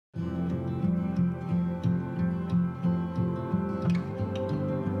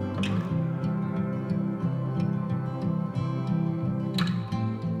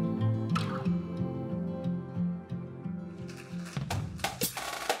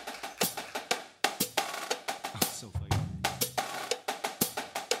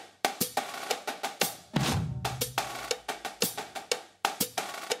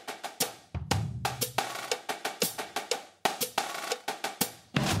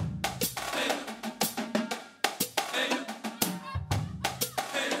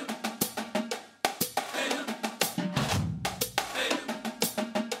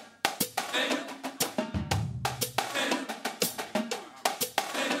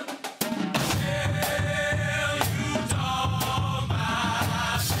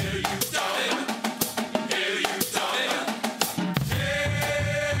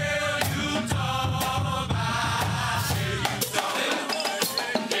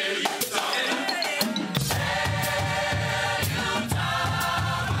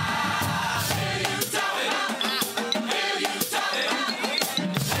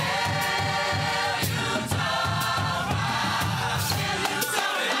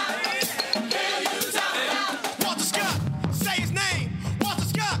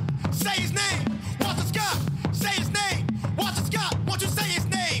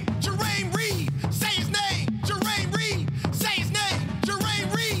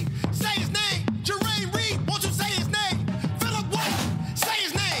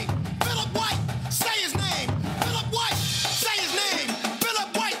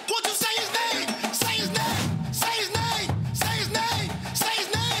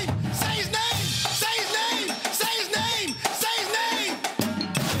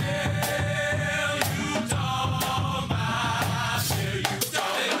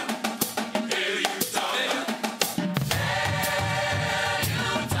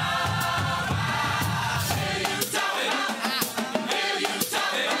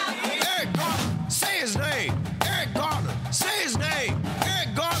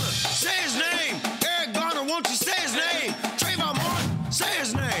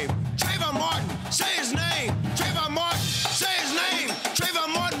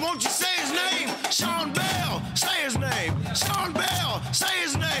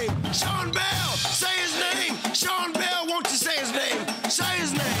say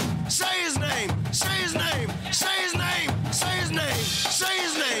his name, say his name, say his name, say his name, say his name, say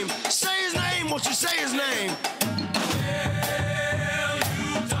his name, say his name, won't you say his name?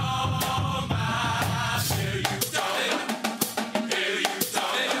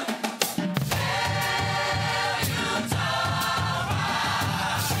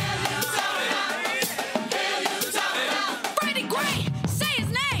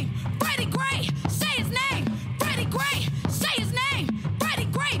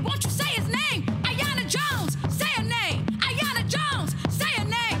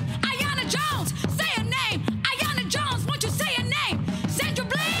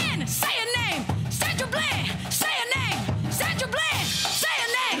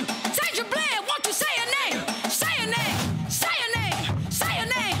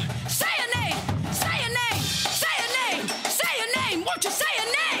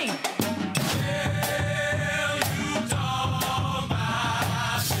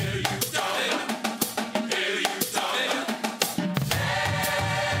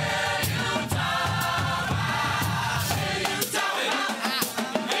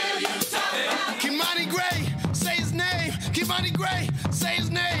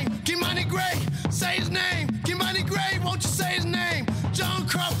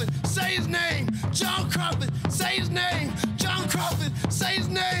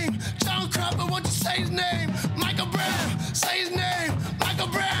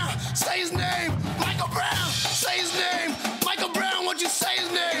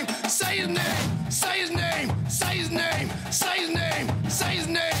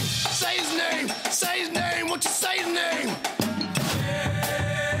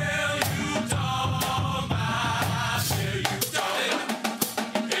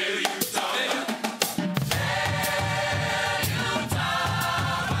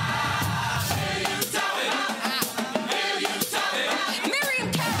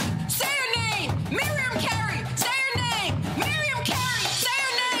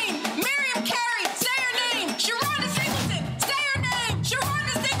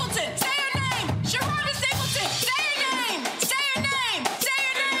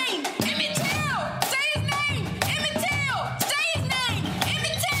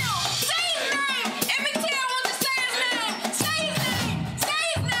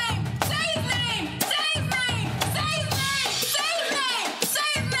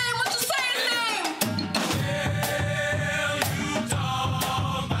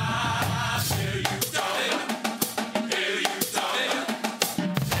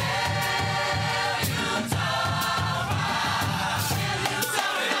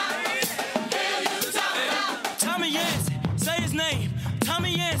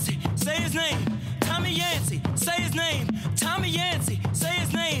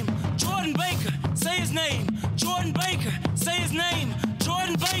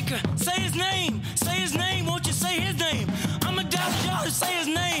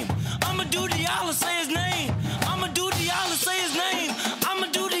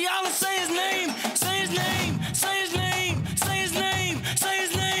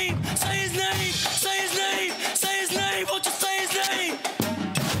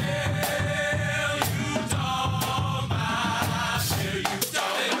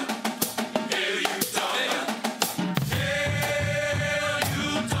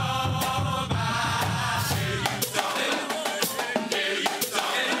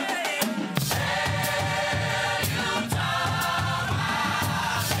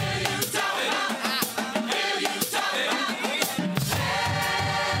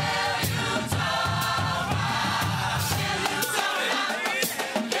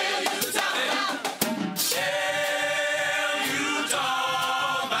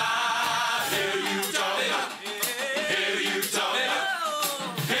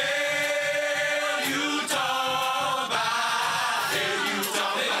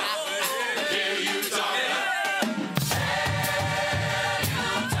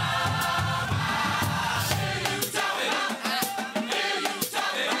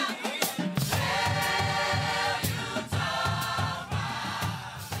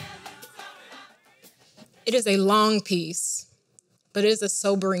 It is a long piece, but it is a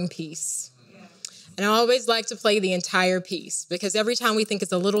sobering piece. And I always like to play the entire piece because every time we think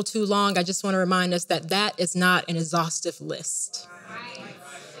it's a little too long, I just want to remind us that that is not an exhaustive list.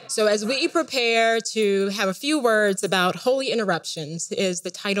 So as we prepare to have a few words about Holy Interruptions is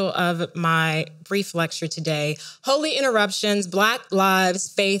the title of my brief lecture today. Holy Interruptions, Black Lives,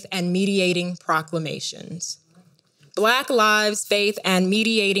 Faith, and Mediating Proclamations. Black Lives, Faith, and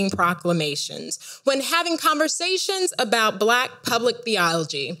Mediating Proclamations. When having conversations about Black public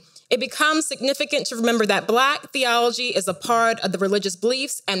theology, it becomes significant to remember that Black theology is a part of the religious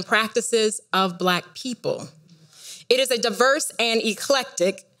beliefs and practices of Black people. It is a diverse and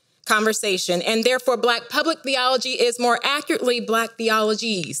eclectic conversation, and therefore Black public theology is more accurately Black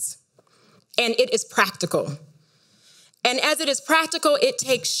theologies, and it is practical. And as it is practical, it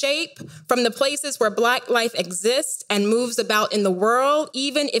takes shape from the places where Black life exists and moves about in the world,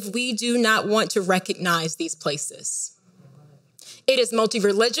 even if we do not want to recognize these places. It is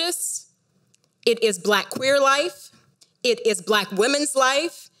multi-religious, it is Black queer life, it is Black women's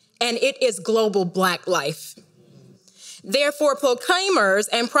life, and it is global Black life. Therefore, proclaimers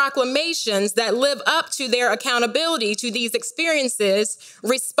and proclamations that live up to their accountability to these experiences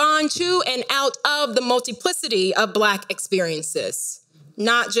respond to and out of the multiplicity of Black experiences,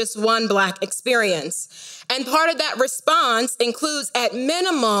 not just one Black experience. And part of that response includes, at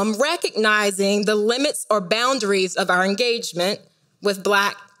minimum, recognizing the limits or boundaries of our engagement with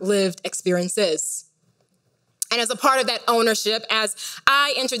Black lived experiences. And as a part of that ownership, as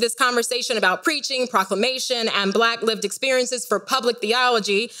I enter this conversation about preaching, proclamation, and Black lived experiences for public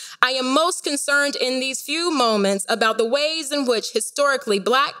theology, I am most concerned in these few moments about the ways in which historically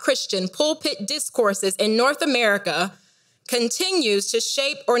Black Christian pulpit discourses in North America continues to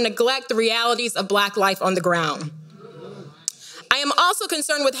shape or neglect the realities of Black life on the ground. I am also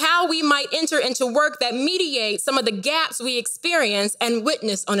concerned with how we might enter into work that mediates some of the gaps we experience and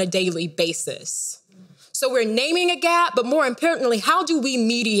witness on a daily basis. So we're naming a gap, but more importantly, how do we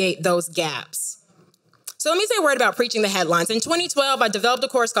mediate those gaps? So let me say a word about preaching the headlines. In 2012, I developed a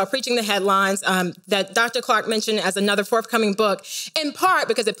course called Preaching the Headlines that Dr. Clark mentioned as another forthcoming book, in part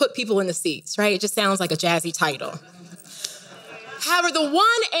because it put people in the seats, right? It just sounds like a jazzy title. However, the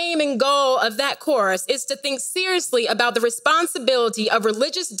one aim and goal of that course is to think seriously about the responsibility of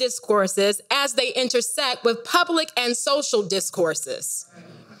religious discourses as they intersect with public and social discourses.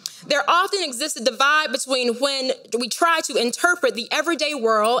 There often exists a divide between when we try to interpret the everyday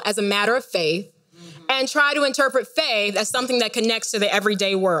world as a matter of faith and try to interpret faith as something that connects to the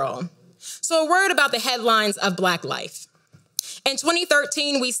everyday world. So a word about the headlines of Black life. In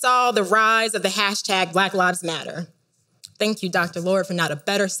 2013, we saw the rise of the hashtag Black Lives Matter. Thank you, Dr. Lord, for not a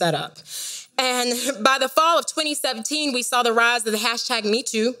better setup. And by the fall of 2017, we saw the rise of the hashtag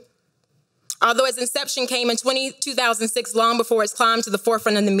 #MeToo. Although its inception came in 2006, long before its climb to the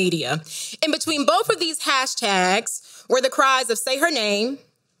forefront of the media. In between both of these hashtags were the cries of Say Her Name,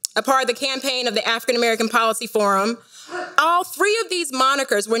 a part of the campaign of the African American Policy Forum. All three of these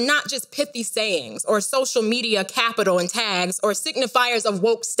monikers were not just pithy sayings or social media capital and tags or signifiers of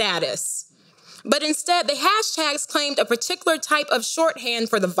woke status, but instead the hashtags claimed a particular type of shorthand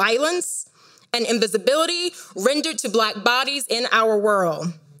for the violence and invisibility rendered to Black bodies in our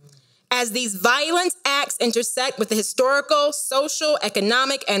world. As these violent acts intersect with the historical, social,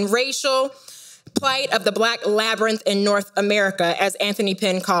 economic, and racial plight of the Black labyrinth in North America, as Anthony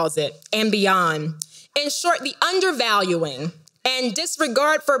Penn calls it, and beyond. In short, the undervaluing and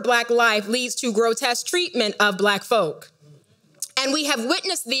disregard for Black life leads to grotesque treatment of Black folk. And we have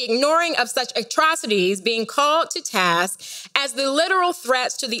witnessed the ignoring of such atrocities being called to task as the literal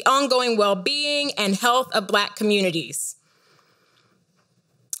threats to the ongoing well-being and health of Black communities.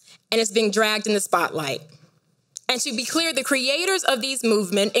 And it's being dragged in the spotlight. And to be clear, the creators of these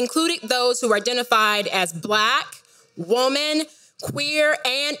movements included those who were identified as Black, woman, queer,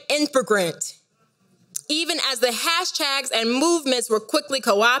 and immigrant, even as the hashtags and movements were quickly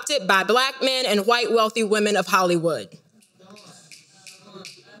co-opted by Black men and white wealthy women of Hollywood.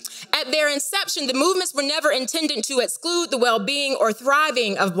 At their inception, the movements were never intended to exclude the well-being or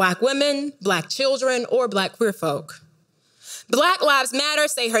thriving of Black women, Black children, or Black queer folk. Black Lives Matter,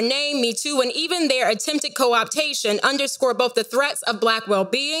 Say Her Name, Me Too, and even their attempted co-optation underscore both the threats of Black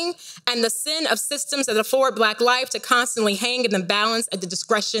well-being and the sin of systems that afford Black life to constantly hang in the balance at the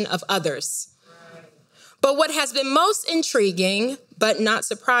discretion of others. But what has been most intriguing, but not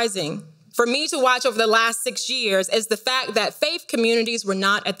surprising, for me to watch over the last 6 years is the fact that faith communities were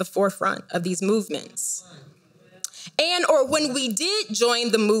not at the forefront of these movements. And or when we did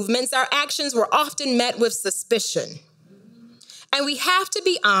join the movements, our actions were often met with suspicion. And we have to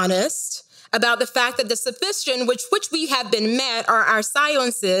be honest about the fact that the suspicion which we have been met or our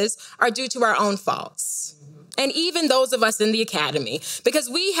silences are due to our own faults. And even those of us in the academy, because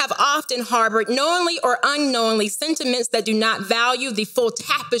we have often harbored knowingly or unknowingly sentiments that do not value the full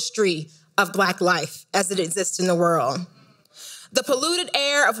tapestry of Black life as it exists in the world. The polluted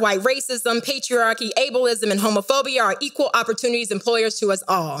air of white racism, patriarchy, ableism, and homophobia are equal opportunities employers to us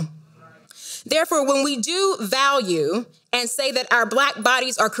all. Therefore, when we do value and say that our Black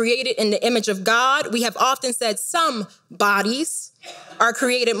bodies are created in the image of God, we have often said some bodies are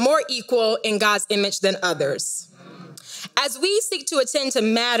created more equal in God's image than others. As we seek to attend to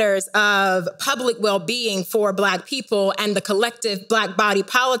matters of public well-being for Black people and the collective Black body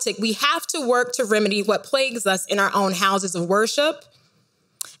politic, we have to work to remedy what plagues us in our own houses of worship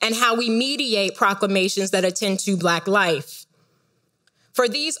and how we mediate proclamations that attend to Black life. For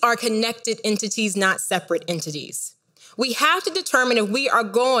these are connected entities, not separate entities. We have to determine if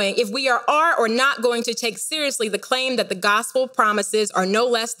we are or not going to take seriously the claim that the gospel promises are no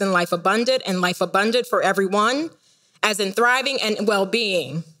less than life abundant and life abundant for everyone, as in thriving and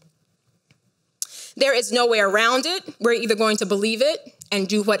well-being. There is no way around it. We're either going to believe it and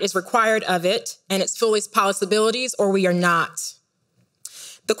do what is required of it and its fullest possibilities, or we are not.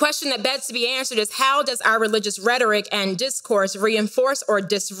 The question that begs to be answered is, how does our religious rhetoric and discourse reinforce or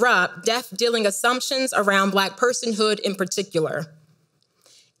disrupt death-dealing assumptions around Black personhood in particular?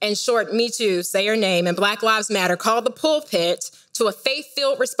 In short, Me Too, Say Your Name, and Black Lives Matter call the pulpit to a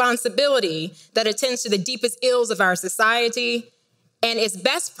faith-filled responsibility that attends to the deepest ills of our society, and its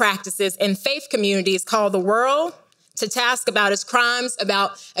best practices in faith communities call the world to task about its crimes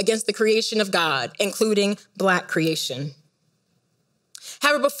against the creation of God, including Black creation.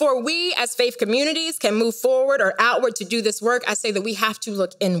 However, before we as faith communities can move forward or outward to do this work, I say that we have to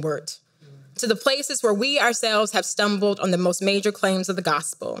look inward to the places where we ourselves have stumbled on the most major claims of the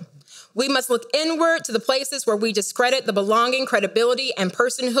gospel. We must look inward to the places where we discredit the belonging, credibility, and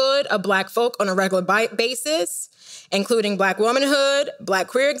personhood of Black folk on a regular basis, including Black womanhood, Black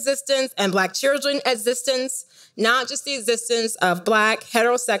queer existence, and Black children existence, not just the existence of Black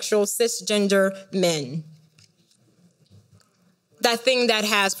heterosexual cisgender men. That thing that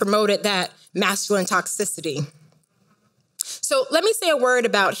has promoted that masculine toxicity. So let me say a word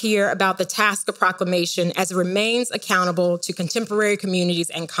about the task of proclamation as it remains accountable to contemporary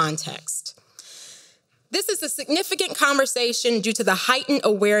communities and context. This is a significant conversation due to the heightened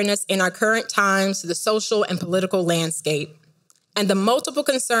awareness in our current times to the social and political landscape and the multiple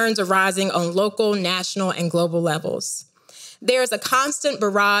concerns arising on local, national, and global levels. There is a constant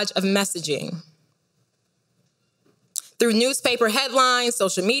barrage of messaging through newspaper headlines,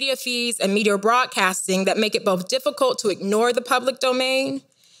 social media feeds, and media broadcasting that make it both difficult to ignore the public domain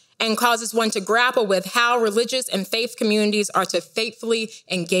and causes one to grapple with how religious and faith communities are to faithfully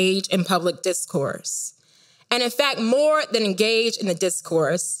engage in public discourse. And in fact, more than engage in the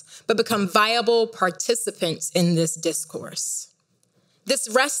discourse, but become viable participants in this discourse. This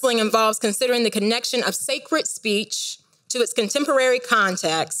wrestling involves considering the connection of sacred speech to its contemporary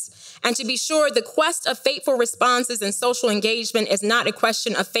context, and to be sure, the quest of faithful responses and social engagement is not a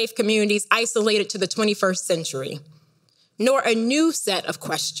question of faith communities isolated to the 21st century, nor a new set of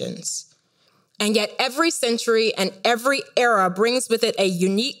questions. And yet every century and every era brings with it a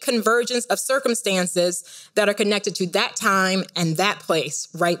unique convergence of circumstances that are connected to that time and that place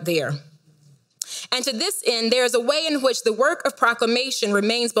right there. And to this end, there is a way in which the work of proclamation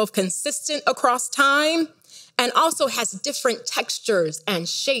remains both consistent across time and also has different textures and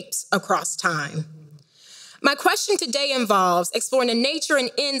shapes across time. My question today involves exploring the nature and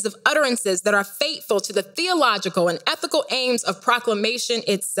ends of utterances that are faithful to the theological and ethical aims of proclamation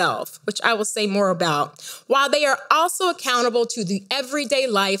itself, which I will say more about, while they are also accountable to the everyday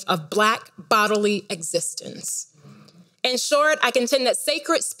life of Black bodily existence. In short, I contend that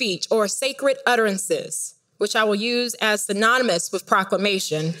sacred speech or sacred utterances, which I will use as synonymous with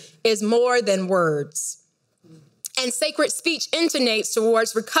proclamation, is more than words. And sacred speech intonates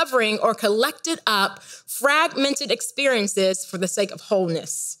towards recovering or collected up fragmented experiences for the sake of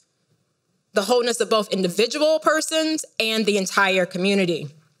wholeness. The wholeness of both individual persons and the entire community.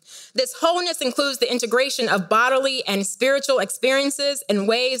 This wholeness includes the integration of bodily and spiritual experiences in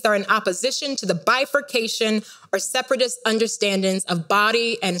ways that are in opposition to the bifurcation or separatist understandings of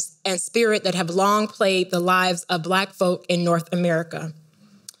body and spirit that have long plagued the lives of Black folk in North America.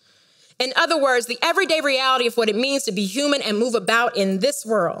 In other words, the everyday reality of what it means to be human and move about in this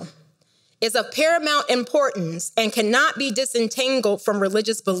world is of paramount importance and cannot be disentangled from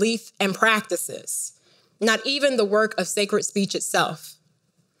religious belief and practices, not even the work of sacred speech itself.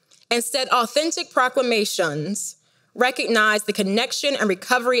 Instead, authentic proclamations recognize the connection and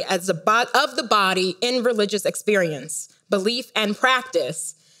recovery of the body in religious experience, belief, and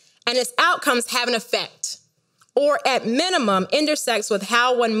practice, and its outcomes have an effect, or at minimum intersects with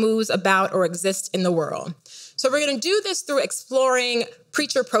how one moves about or exists in the world. So we're going to do this through exploring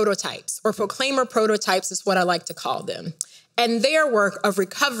preacher prototypes, or proclaimer prototypes is what I like to call them, and their work of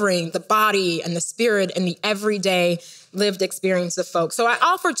recovering the body and the spirit and the everyday lived experience of folks. So I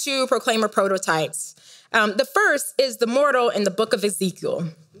offer two proclaimer prototypes The first is the mortal in the book of Ezekiel,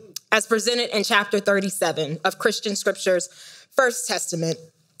 as presented in chapter 37 of Christian Scripture's First Testament,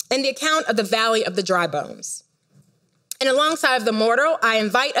 and the account of the Valley of the Dry Bones. And alongside of the mortal, I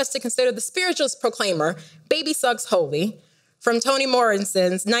invite us to consider the spiritualist proclaimer, Baby Sucks Holy, from Toni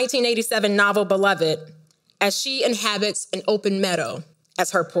Morrison's 1987 novel Beloved, as she inhabits an open meadow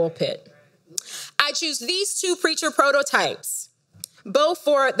as her pulpit. I choose these two preacher prototypes, both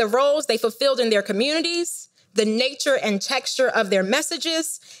for the roles they fulfilled in their communities, the nature and texture of their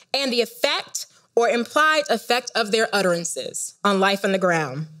messages, and the effect or implied effect of their utterances on life on the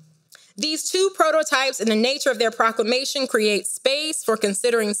ground. These two prototypes and the nature of their proclamation create space for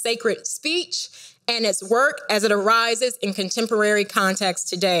considering sacred speech and its work as it arises in contemporary context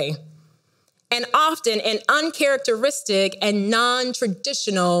today, and often in uncharacteristic and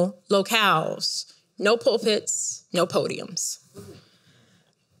non-traditional locales. No pulpits, no podiums.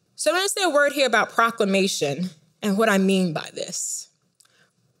 So I'm going to say a word here about proclamation and what I mean by this.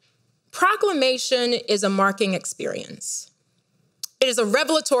 Proclamation is a marking experience. It is a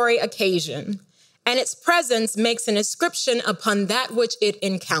revelatory occasion, and its presence makes an inscription upon that which it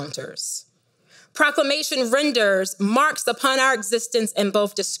encounters. Proclamation renders marks upon our existence in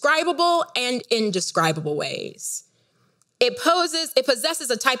both describable and indescribable ways. It possesses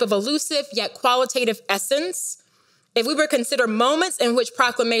a type of elusive yet qualitative essence. If we were to consider moments in which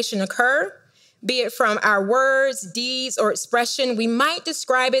proclamation occur, be it from our words, deeds, or expression, we might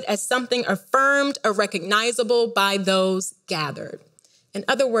describe it as something affirmed or recognizable by those gathered. In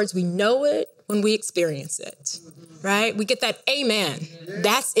other words, we know it when we experience it, right? We get that amen.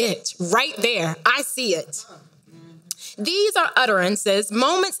 That's it, right there. I see it. These are utterances,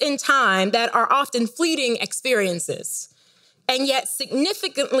 moments in time that are often fleeting experiences, and yet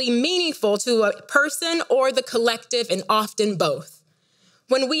significantly meaningful to a person or the collective, and often both.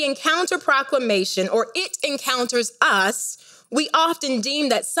 When we encounter proclamation or it encounters us, we often deem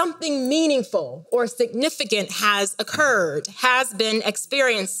that something meaningful or significant has occurred, has been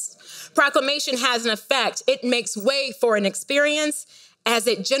experienced. Proclamation has an effect. It makes way for an experience as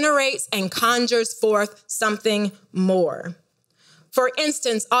it generates and conjures forth something more. For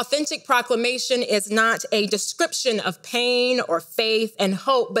instance, authentic proclamation is not a description of pain or faith and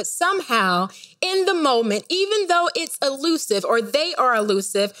hope, but somehow in the moment, even though it's elusive or they are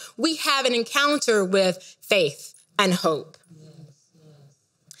elusive, we have an encounter with faith and hope.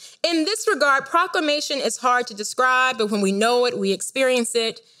 In this regard, proclamation is hard to describe, but when we know it, we experience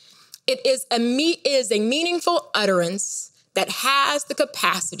it. It is a meaningful utterance that has the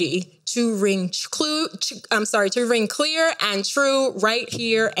capacity to ring clear and true right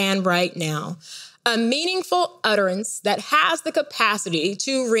here and right now. A meaningful utterance that has the capacity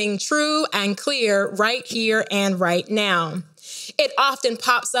to ring true and clear right here and right now. It often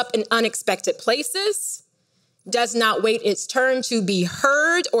pops up in unexpected places, does not wait its turn to be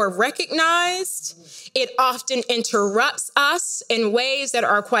heard or recognized. It often interrupts us in ways that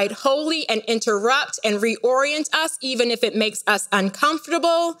are quite holy and interrupt and reorient us, even if it makes us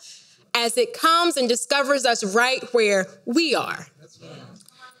uncomfortable, as it comes and discovers us right where we are.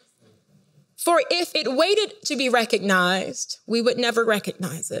 For if it waited to be recognized, we would never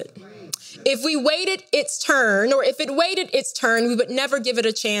recognize it. If we waited its turn, or if it waited its turn, we would never give it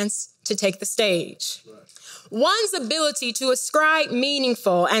a chance to take the stage. One's ability to ascribe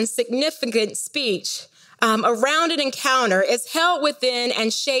meaningful and significant speech around an encounter is held within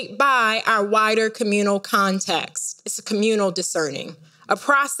and shaped by our wider communal context. It's a communal discerning, a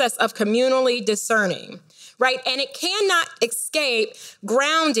process of communally discerning, right? And it cannot escape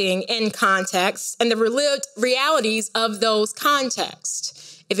grounding in context and the lived realities of those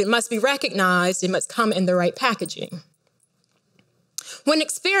contexts. If it must be recognized, it must come in the right packaging. When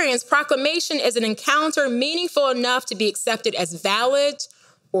experienced, proclamation is an encounter meaningful enough to be accepted as valid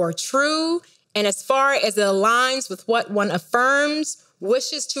or true, and as far as it aligns with what one affirms,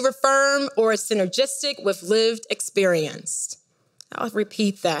 wishes to affirm, or is synergistic with lived experience. I'll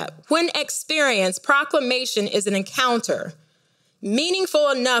repeat that. When experienced, proclamation is an encounter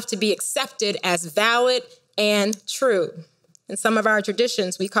meaningful enough to be accepted as valid and true. In some of our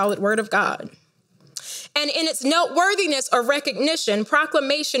traditions, we call it Word of God. And in its noteworthiness or recognition,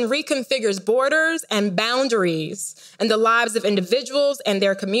 proclamation reconfigures borders and boundaries in the lives of individuals and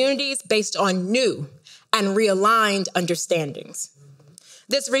their communities based on new and realigned understandings.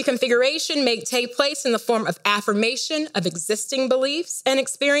 This reconfiguration may take place in the form of affirmation of existing beliefs and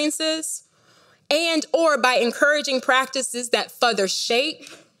experiences, and or by encouraging practices that further shape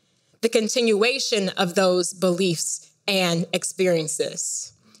the continuation of those beliefs and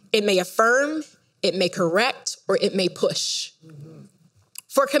experiences. It may affirm, it may correct, or it may push.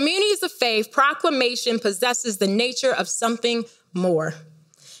 For communities of faith, proclamation possesses the nature of something more,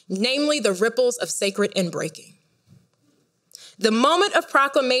 namely the ripples of sacred inbreaking. The moment of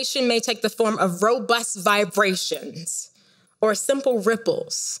proclamation may take the form of robust vibrations or simple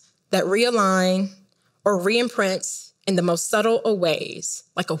ripples that realign or reimprint in the most subtle of ways,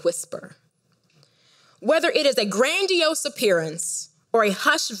 like a whisper. Whether it is a grandiose appearance or a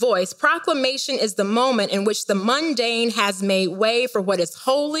hushed voice, proclamation is the moment in which the mundane has made way for what is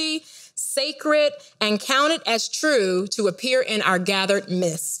holy, sacred, and counted as true to appear in our gathered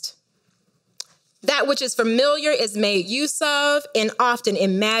midst. That which is familiar is made use of in often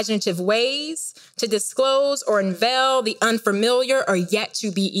imaginative ways to disclose or unveil the unfamiliar or yet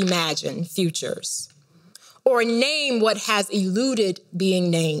to be imagined futures, or name what has eluded being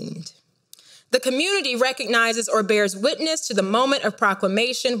named. The community recognizes or bears witness to the moment of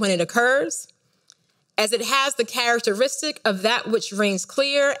proclamation when it occurs, as it has the characteristic of that which rings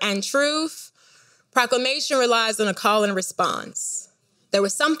clear and truth. Proclamation relies on a call and response. There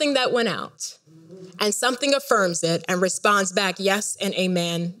was something that went out, and something affirms it and responds back, yes and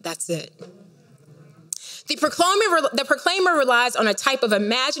amen, that's it. The proclaimer relies on a type of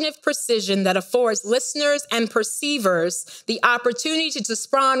imaginative precision that affords listeners and perceivers the opportunity to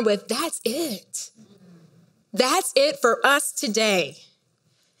respond with, that's it. That's it for us today.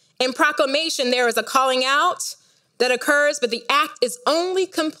 In proclamation, there is a calling out that occurs, but the act is only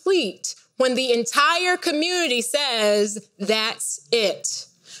complete when the entire community says, that's it.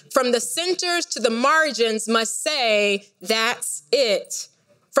 From the centers to the margins must say, that's it.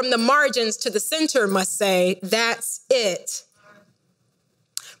 From the margins to the center must say, that's it.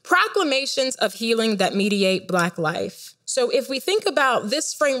 Proclamations of healing that mediate Black life. So if we think about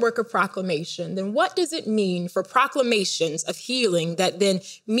this framework of proclamation, then what does it mean for proclamations of healing that then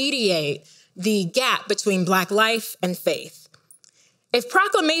mediate the gap between Black life and faith? If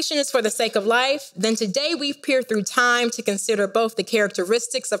proclamation is for the sake of life, then today we've peered through time to consider both the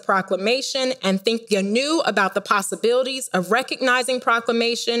characteristics of proclamation and think anew about the possibilities of recognizing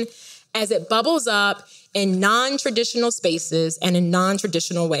proclamation as it bubbles up in non-traditional spaces and in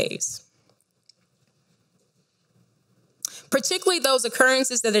non-traditional ways. Particularly those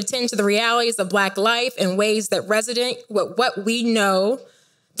occurrences that attend to the realities of Black life in ways that resonate with what we know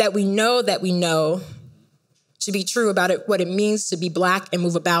to be true about it, what it means to be Black and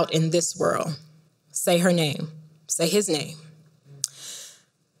move about in this world. Say her name. Say his name.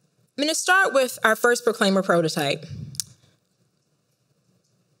 I'm going to start with our first proclaimer prototype.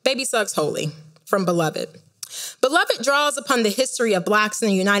 Baby Suggs Holy from Beloved. Beloved draws upon the history of Blacks in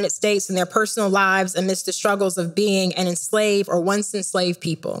the United States and their personal lives amidst the struggles of being an enslaved or once enslaved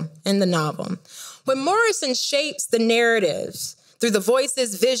people in the novel. When Morrison shapes the narratives through the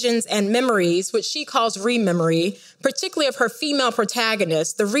voices, visions, and memories, which she calls rememory, particularly of her female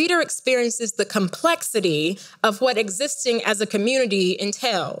protagonist, the reader experiences the complexity of what existing as a community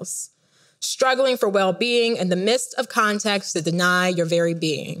entails, struggling for well-being in the midst of contexts that deny your very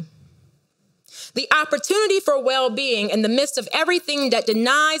being. The opportunity for well-being in the midst of everything that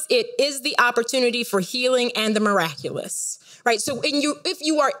denies it is the opportunity for healing and the miraculous, right? So if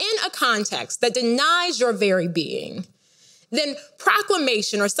you are in a context that denies your very being, then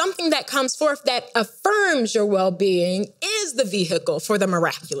proclamation or something that comes forth that affirms your well-being is the vehicle for the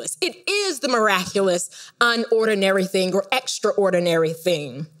miraculous. It is the miraculous, unordinary thing or extraordinary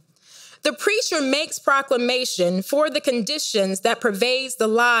thing. The preacher makes proclamation for the conditions that pervades the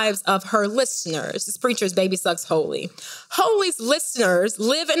lives of her listeners. This preacher's Baby Suggs Holy. Holy's listeners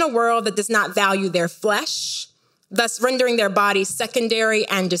live in a world that does not value their flesh, thus rendering their bodies secondary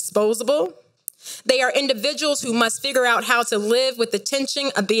and disposable. They are individuals who must figure out how to live with the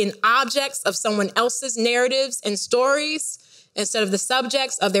tension of being objects of someone else's narratives and stories instead of the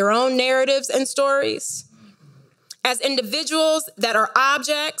subjects of their own narratives and stories. As individuals that are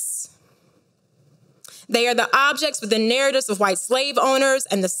objects, they are the objects with the narratives of white slave owners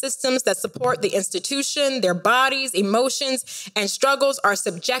and the systems that support the institution. Their bodies, emotions, and struggles are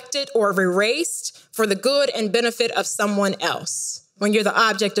subjected or erased for the good and benefit of someone else. When you're the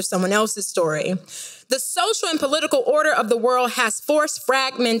object of someone else's story. The social and political order of the world has forced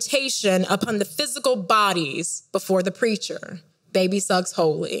fragmentation upon the physical bodies before the preacher, Baby Suggs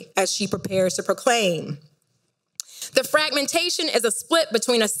Holy, as she prepares to proclaim. The fragmentation is a split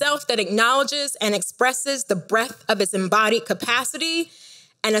between a self that acknowledges and expresses the breadth of its embodied capacity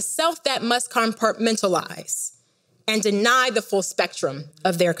and a self that must compartmentalize and deny the full spectrum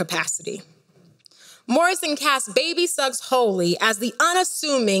of their capacity. Morrison casts Baby Suggs Holy as the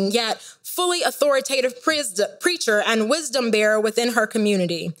unassuming yet fully authoritative preacher and wisdom bearer within her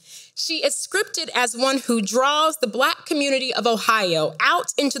community. She is scripted as one who draws the Black community of Ohio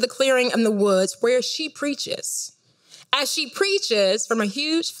out into the clearing in the woods where she preaches. As she preaches from a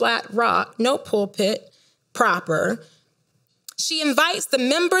huge flat rock, no pulpit proper, she invites the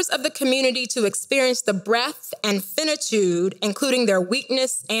members of the community to experience the breadth and finitude, including their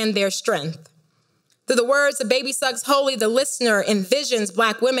weakness and their strength. Through the words of Baby Suggs Holy, the listener envisions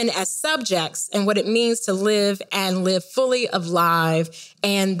Black women as subjects and what it means to live and live fully alive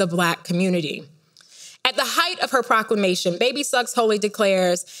and the Black community. At the height of her proclamation, Baby Suggs Holy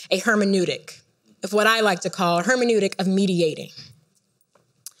declares a hermeneutic of what I like to call a hermeneutic of mediating.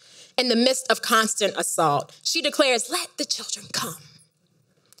 In the midst of constant assault, she declares, let the children come.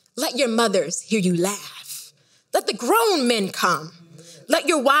 Let your mothers hear you laugh. Let the grown men come. Let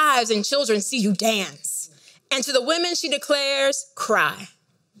your wives and children see you dance. And to the women, she declares, cry.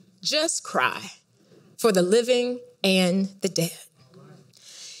 Just cry for the living and the dead.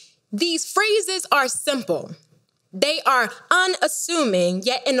 These phrases are simple. They are unassuming,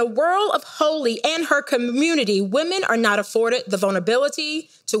 yet in the world of Holy and her community, women are not afforded the vulnerability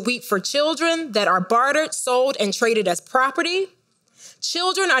to weep for children that are bartered, sold, and traded as property.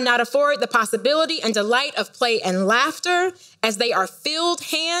 Children are not afforded the possibility and delight of play and laughter as they are filled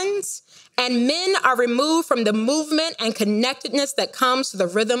hands, and men are removed from the movement and connectedness that comes to the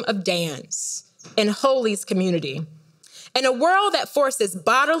rhythm of dance in Holy's community. In a world that forces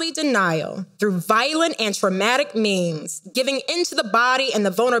bodily denial through violent and traumatic means, giving into the body and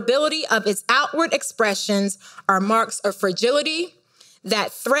the vulnerability of its outward expressions are marks of fragility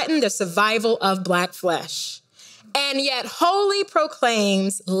that threaten the survival of Black flesh. And yet Holy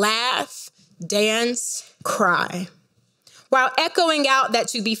proclaims, laugh, dance, cry, while echoing out that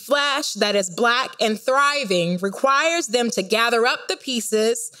to be flesh that is Black and thriving requires them to gather up the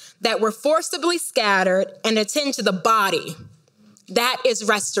pieces that were forcibly scattered and attend to the body. That is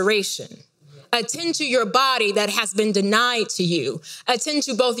restoration. Attend to your body that has been denied to you. Attend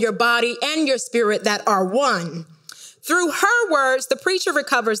to both your body and your spirit that are one. Through her words, the preacher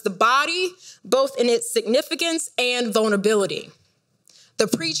recovers the body, both in its significance and vulnerability. The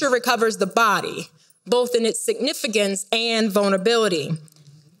preacher recovers the body, both in its significance and vulnerability.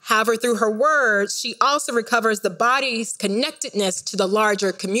 However, through her words, she also recovers the body's connectedness to the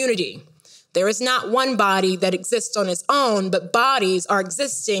larger community. There is not one body that exists on its own, but bodies are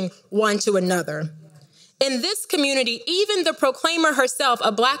existing one to another. In this community, even the proclaimer herself,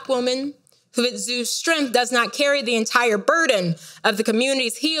 a Black woman who exudes strength, does not carry the entire burden of the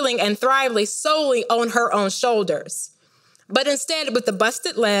community's healing and thriving solely on her own shoulders. But instead, with the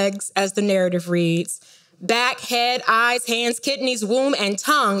busted legs, as the narrative reads, back, head, eyes, hands, kidneys, womb, and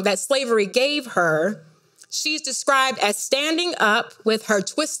tongue that slavery gave her, she's described as standing up with her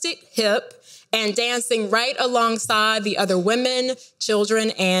twisted hip and dancing right alongside the other women,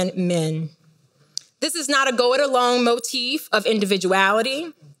 children, and men. This is not a go-it-alone motif of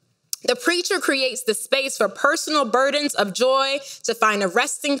individuality. The preacher creates the space for personal burdens of joy to find a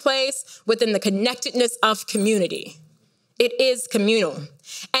resting place within the connectedness of community. It is communal.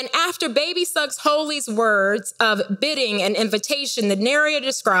 And after Baby Suggs Holy's words of bidding and invitation, the narrator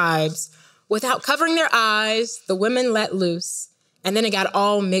describes, without covering their eyes, the women let loose, and then it got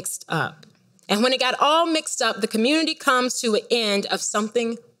all mixed up. And when it got all mixed up, the community comes to an end of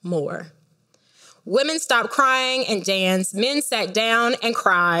something more. Women stopped crying and danced. Men sat down and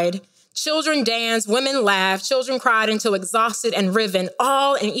cried. Children danced, women laughed, children cried until exhausted and riven.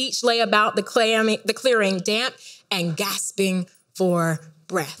 All and each lay about the clearing, damp and gasping for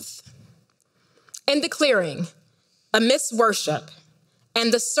breath. In the clearing, amidst worship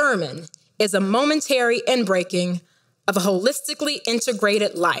and the sermon is a momentary inbreaking of a holistically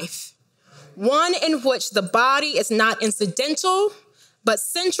integrated life, one in which the body is not incidental, but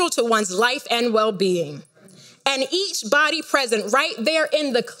central to one's life and well-being. And each body present right there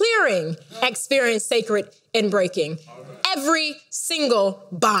in the clearing experienced sacred inbreaking. Every single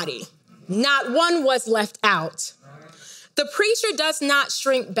body. Not one was left out. The preacher does not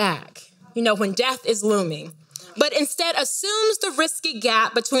shrink back, when death is looming, but instead assumes the risky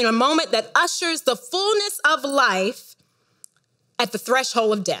gap between a moment that ushers the fullness of life at the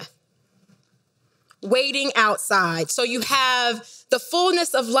threshold of death, waiting outside. So you have the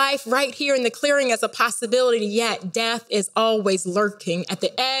fullness of life right here in the clearing as a possibility, yet death is always lurking at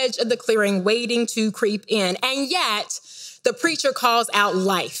the edge of the clearing, waiting to creep in. And yet, the preacher calls out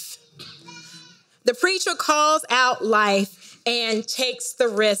life. The preacher calls out life and takes the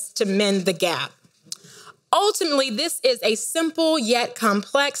risk to mend the gap. Ultimately, this is a simple yet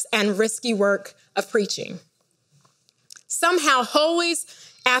complex and risky work of preaching. Somehow, Holy's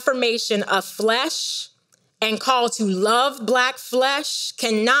affirmation of flesh and call to love Black flesh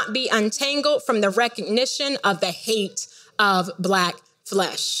cannot be untangled from the recognition of the hate of Black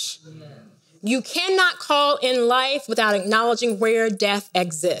flesh. You cannot call in life without acknowledging where death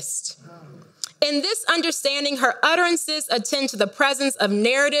exists. In this understanding, her utterances attend to the presence of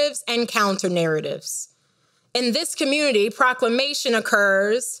narratives and counter-narratives. In this community, proclamation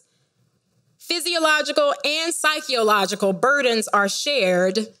occurs, physiological and psychological burdens are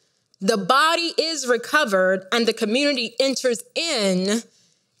shared, the body is recovered, and the community enters in,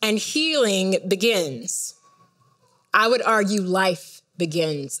 and healing begins. I would argue life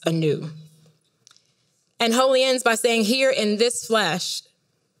begins anew. And Holy ends by saying, here in this place,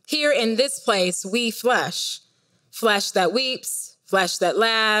 we flesh that weeps, flesh that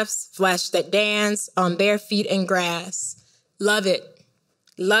laughs, flesh that dance on bare feet and grass. Love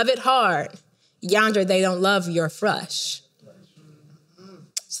it hard. Yonder they don't love your flesh.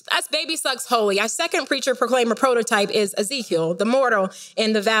 So that's Baby Sucks Holy. Our second preacher proclaimer prototype is Ezekiel, the mortal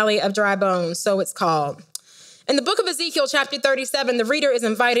in the valley of dry bones, so it's called. In the book of Ezekiel, chapter 37, the reader is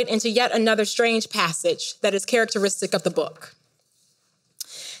invited into yet another strange passage that is characteristic of the book.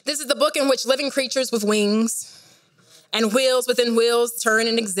 This is the book in which living creatures with wings and wheels within wheels turn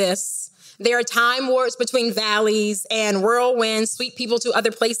and exist. There are time warps between valleys, and whirlwinds sweep people to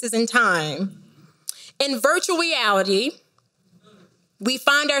other places in time. In virtual reality, we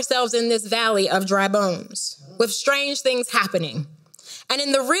find ourselves in this valley of dry bones with strange things happening. And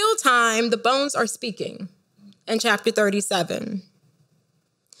in the real time, the bones are speaking. In chapter 37.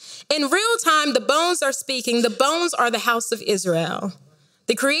 In real time, the bones are speaking. The bones are the house of Israel.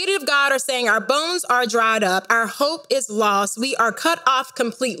 The creative God are saying our bones are dried up. Our hope is lost. We are cut off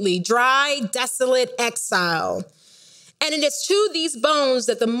completely, dry, desolate, exile. And it is to these bones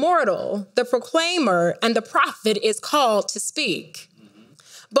that the mortal, the proclaimer, and the prophet is called to speak.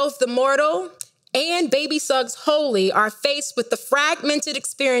 Both the mortal and Baby Sucks Holy are faced with the fragmented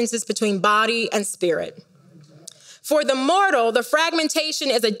experiences between body and spirit. For the mortal, the fragmentation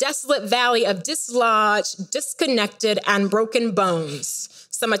is a desolate valley of dislodged, disconnected, and broken bones.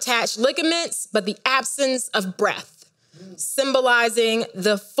 Some attached ligaments, but the absence of breath, symbolizing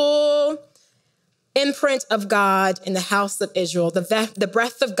the full imprint of God in the house of Israel, the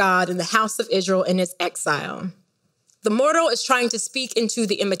breath of God in the house of Israel in its exile. The mortal is trying to speak into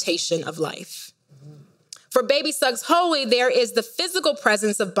the imitation of life. For Baby Sucks Holy, there is the physical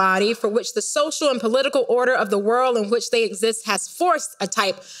presence of body for which the social and political order of the world in which they exist has forced a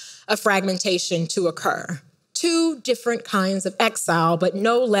type of fragmentation to occur. Two different kinds of exile, but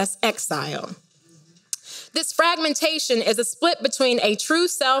no less exile. This fragmentation is a split between a true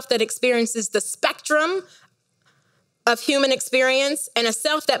self that experiences the spectrum of human experience and a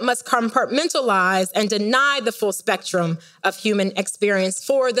self that must compartmentalize and deny the full spectrum of human experience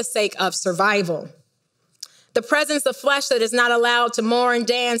for the sake of survival. The presence of flesh that is not allowed to mourn,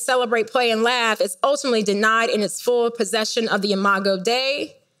 dance, celebrate, play, and laugh is ultimately denied in its full possession of the Imago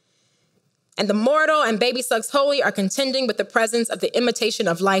Dei. And the mortal and Baby Sucks Holy are contending with the presence of the imitation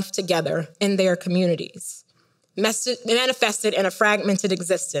of life together in their communities, manifested in a fragmented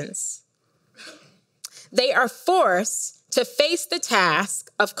existence. They are forced to face the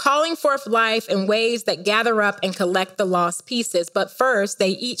task of calling forth life in ways that gather up and collect the lost pieces. But first,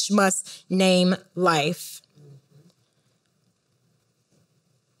 they each must name life.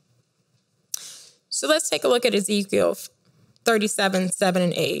 So let's take a look at Ezekiel 37, 7,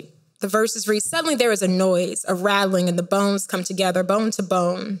 and 8. The verses read, suddenly there is a noise, a rattling, and the bones come together, bone to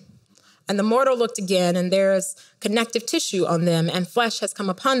bone. And the mortal looked again, and there is connective tissue on them, and flesh has come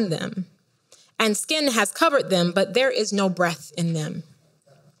upon them. And skin has covered them, but there is no breath in them.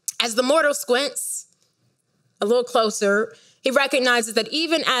 As the mortal squints a little closer, he recognizes that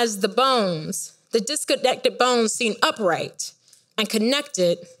even as the bones, the disconnected bones seem upright and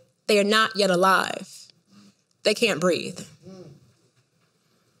connected, they are not yet alive. They can't breathe.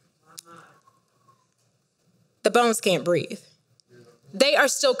 The bones can't breathe. They are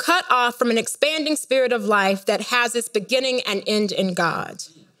still cut off from an expanding spirit of life that has its beginning and end in God.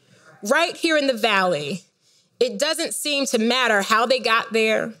 Right here in the valley, it doesn't seem to matter how they got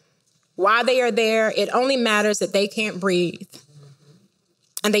there, why they are there. It only matters that they can't breathe.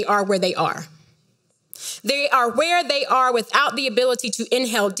 And they are where they are. They are where they are without the ability to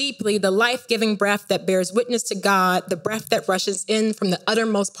inhale deeply the life-giving breath that bears witness to God, the breath that rushes in from the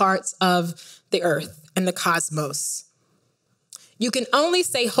uttermost parts of the earth and the cosmos. You can only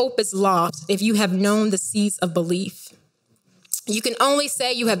say hope is lost if you have known the seeds of belief. You can only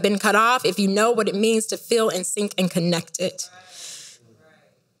say you have been cut off if you know what it means to feel and sink and connected.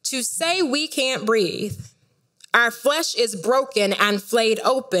 To say we can't breathe, our flesh is broken and flayed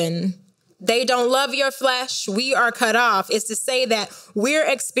open, They don't love your flesh. We are cut off. It's to say that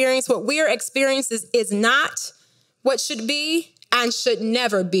what we're experiencing is not what should be and should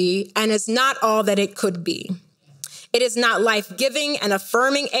never be, and is not all that it could be. It is not life-giving and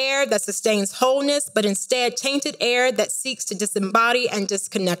affirming air that sustains wholeness, but instead tainted air that seeks to disembody and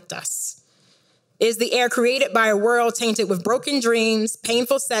disconnect us. It is the air created by a world tainted with broken dreams,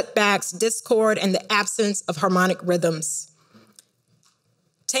 painful setbacks, discord, and the absence of harmonic rhythms.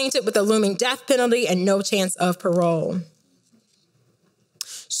 Tainted with a looming death penalty and no chance of parole.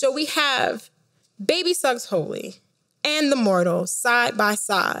 So we have Baby Suggs Holy and the mortal side by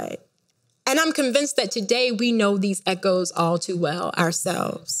side. And I'm convinced that today we know these echoes all too well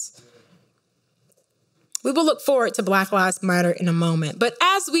ourselves. We will look forward to Black Lives Matter in a moment. But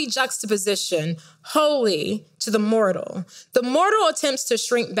as we juxtaposition holy to the mortal attempts to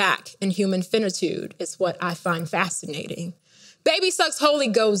shrink back in human finitude is what I find fascinating. Baby Suggs Holy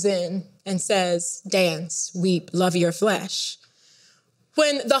goes in and says, dance, weep, love your flesh.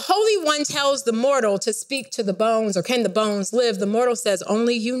 When the Holy One tells the mortal to speak to the bones, or can the bones live, the mortal says,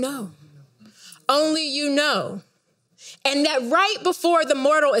 only you know. Only you know. And that right before the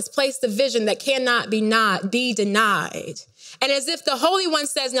mortal is placed a vision that cannot be denied. And as if the Holy One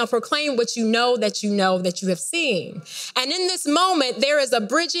says, now proclaim what you know that you have seen. And in this moment, there is a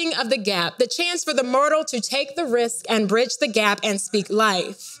bridging of the gap, the chance for the mortal to take the risk and bridge the gap and speak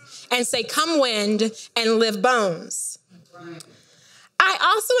life and say, come wind and live bones. I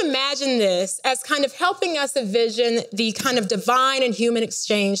also imagine this as kind of helping us envision the kind of divine and human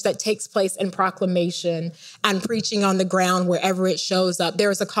exchange that takes place in proclamation and preaching on the ground wherever it shows up.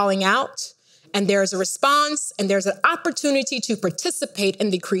 There is a calling out, and there is a response, and there's an opportunity to participate in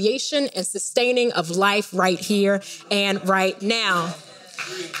the creation and sustaining of life right here and right now.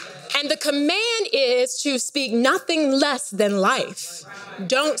 And the command is to speak nothing less than life.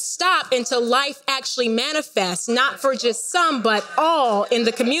 Don't stop until life actually manifests, not for just some, but all in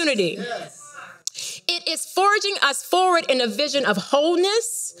the community. It is forging us forward in a vision of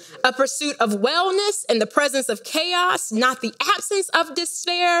wholeness, a pursuit of wellness in the presence of chaos, not the absence of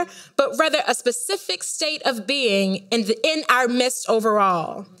despair, but rather a specific state of being in our midst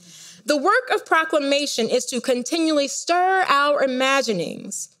overall. The work of proclamation is to continually stir our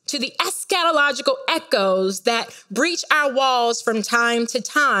imaginings to the eschatological echoes that breach our walls from time to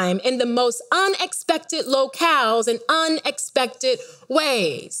time in the most unexpected locales and unexpected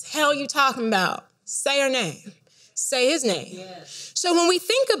ways. Hell you talking about? Say her name. Say his name. Yes. So when we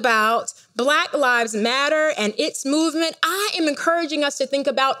think about Black Lives Matter and its movement, I am encouraging us to think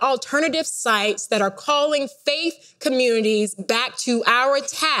about alternative sites that are calling faith communities back to our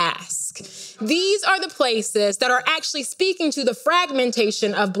task. These are the places that are actually speaking to the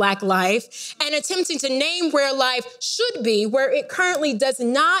fragmentation of Black life and attempting to name where life should be, where it currently does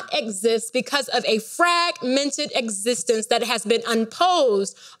not exist because of a fragmented existence that has been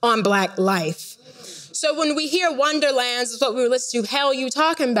imposed on Black life. So when we hear Wonderlands, is what we were listening to, hell you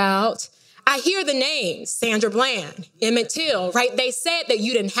talking about, I hear the names, Sandra Bland, Emmett Till, right? They said that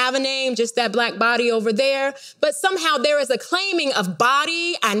you didn't have a name, just that Black body over there. But somehow there is a claiming of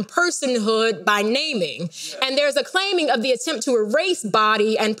body and personhood by naming. And there's a claiming of the attempt to erase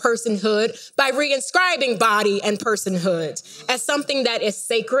body and personhood by reinscribing body and personhood as something that is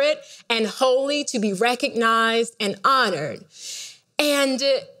sacred and holy to be recognized and honored. And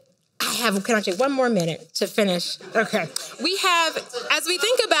can I take one more minute to finish? Okay. We have, as we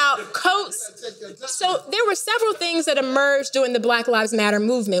think about coats, so there were several things that emerged during the Black Lives Matter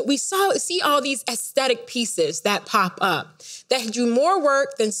movement. We see all these aesthetic pieces that pop up that do more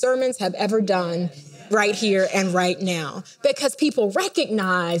work than sermons have ever done right here and right now, because people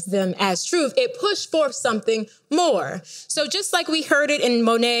recognize them as truth. It pushed forth something more. So just like we heard it in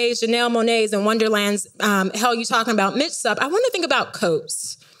Janelle Monáe's and Wonderland's Hell You Talking About Mix-Up, I want to think about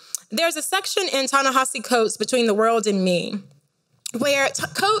coats. There's a section in Ta-Nehisi Coates, Between the World and Me, where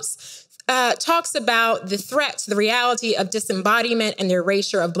Coates talks about the threat to the reality of disembodiment and the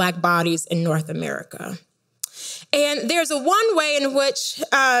erasure of Black bodies in North America. And there's one way in which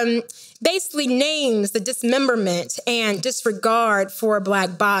basically names the dismemberment and disregard for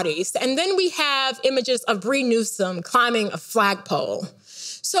Black bodies. And then we have images of Bree Newsom climbing a flagpole.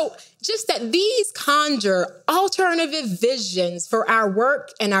 So just that these conjure alternative visions for our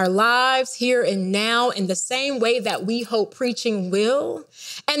work and our lives here and now in the same way that we hope preaching will.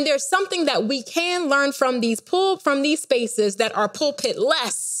 And there's something that we can learn from these spaces that are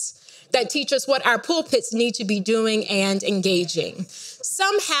pulpit-less, that teach us what our pulpits need to be doing and engaging.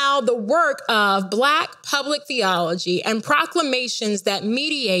 Somehow the work of Black public theology and proclamations that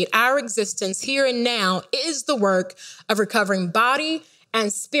mediate our existence here and now is the work of recovering body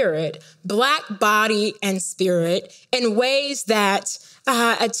and spirit, Black body and spirit, in ways that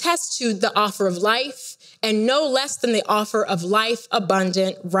attest to the offer of life, and no less than the offer of life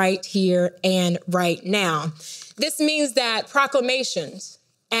abundant right here and right now. This means that proclamations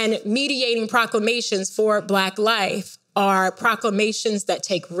and mediating proclamations for Black life are proclamations that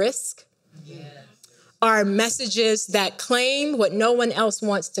take risk, are messages that claim what no one else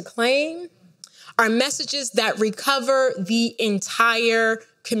wants to claim, are messages that recover the entire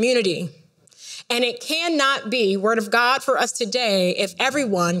community. And it cannot be word of God for us today if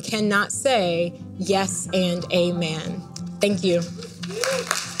everyone cannot say yes and amen. Thank you.